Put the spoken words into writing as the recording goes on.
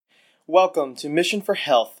Welcome to Mission for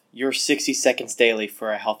Health, your 60 seconds daily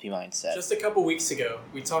for a healthy mindset. Just a couple weeks ago,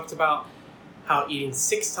 we talked about how eating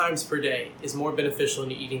 6 times per day is more beneficial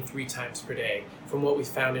than eating 3 times per day from what we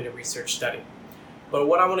found in a research study. But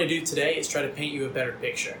what I want to do today is try to paint you a better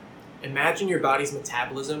picture. Imagine your body's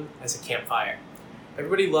metabolism as a campfire.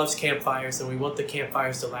 Everybody loves campfires and we want the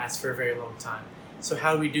campfires to last for a very long time. So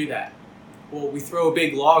how do we do that? Well, we throw a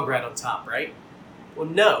big log right on top, right? Well,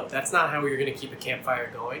 no, that's not how you're going to keep a campfire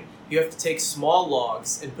going. You have to take small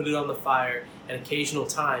logs and put it on the fire at occasional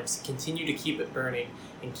times to continue to keep it burning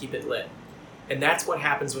and keep it lit. And that's what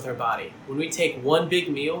happens with our body. When we take one big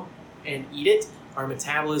meal and eat it, our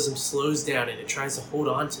metabolism slows down and it tries to hold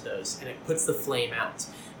on to those and it puts the flame out.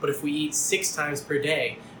 But if we eat 6 times per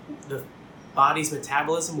day, the body's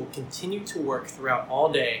metabolism will continue to work throughout all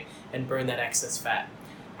day and burn that excess fat.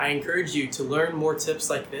 I encourage you to learn more tips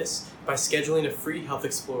like this by scheduling a free Health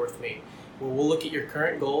Explore with me, where we'll look at your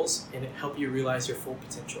current goals and help you realize your full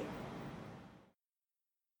potential.